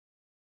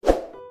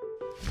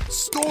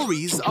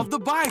Stories of the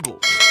Bible.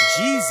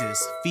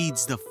 Jesus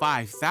feeds the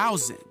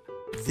 5,000.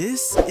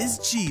 This is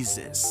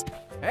Jesus,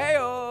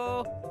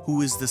 Hey-o!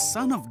 who is the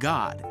Son of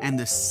God and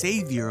the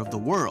Savior of the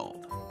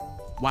world.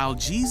 While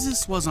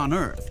Jesus was on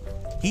earth,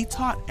 he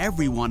taught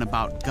everyone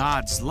about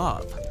God's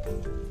love.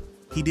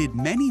 He did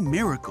many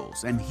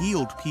miracles and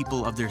healed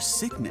people of their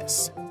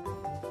sickness.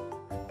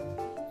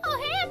 Oh,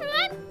 hey,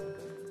 everyone!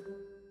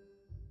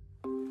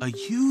 A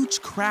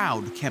huge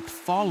crowd kept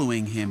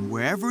following him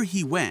wherever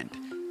he went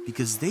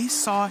because they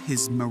saw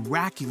his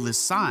miraculous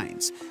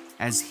signs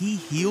as he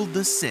healed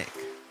the sick.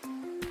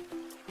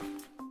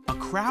 A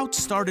crowd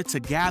started to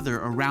gather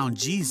around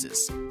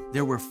Jesus.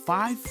 There were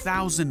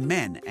 5,000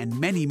 men and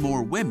many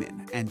more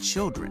women and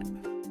children.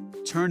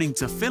 Turning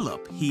to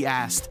Philip, he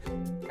asked,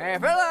 Hey,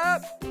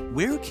 Philip!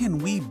 "Where can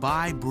we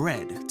buy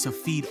bread to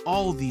feed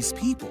all these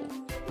people?"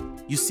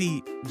 You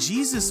see,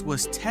 Jesus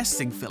was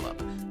testing Philip,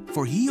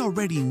 for he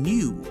already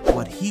knew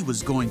what he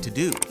was going to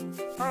do.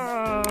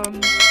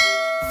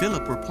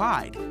 Philip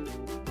replied,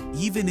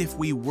 "Even if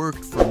we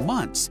worked for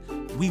months,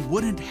 we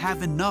wouldn't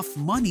have enough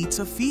money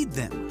to feed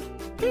them."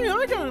 Hey,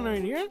 I got an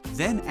idea.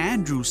 Then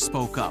Andrew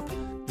spoke up.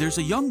 "There's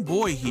a young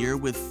boy here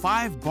with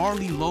 5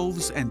 barley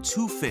loaves and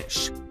 2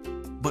 fish.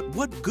 But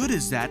what good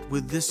is that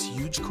with this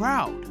huge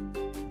crowd?"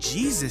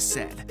 Jesus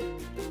said,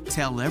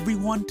 "Tell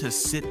everyone to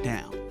sit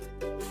down."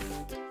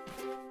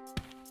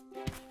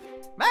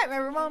 Right,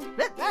 everyone,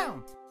 sit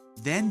down.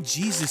 Then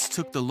Jesus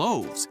took the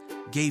loaves,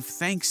 gave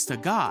thanks to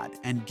God,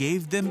 and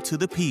gave them to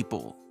the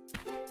people.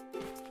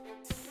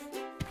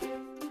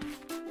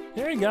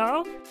 Here you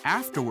go.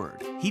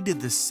 Afterward, he did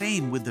the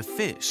same with the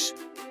fish.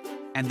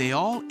 And they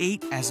all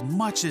ate as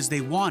much as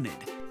they wanted.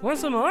 Want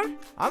some more?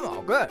 I'm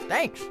all good,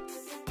 thanks.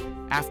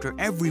 After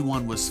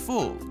everyone was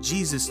full,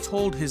 Jesus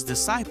told his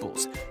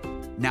disciples,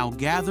 "Now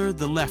gather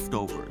the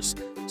leftovers,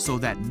 so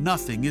that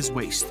nothing is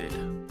wasted."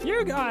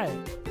 You got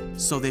it.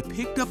 So they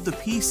picked up the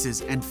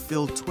pieces and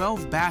filled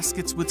 12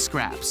 baskets with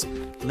scraps,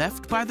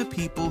 left by the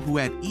people who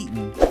had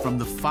eaten from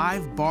the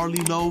 5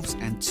 barley loaves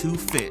and 2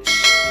 fish.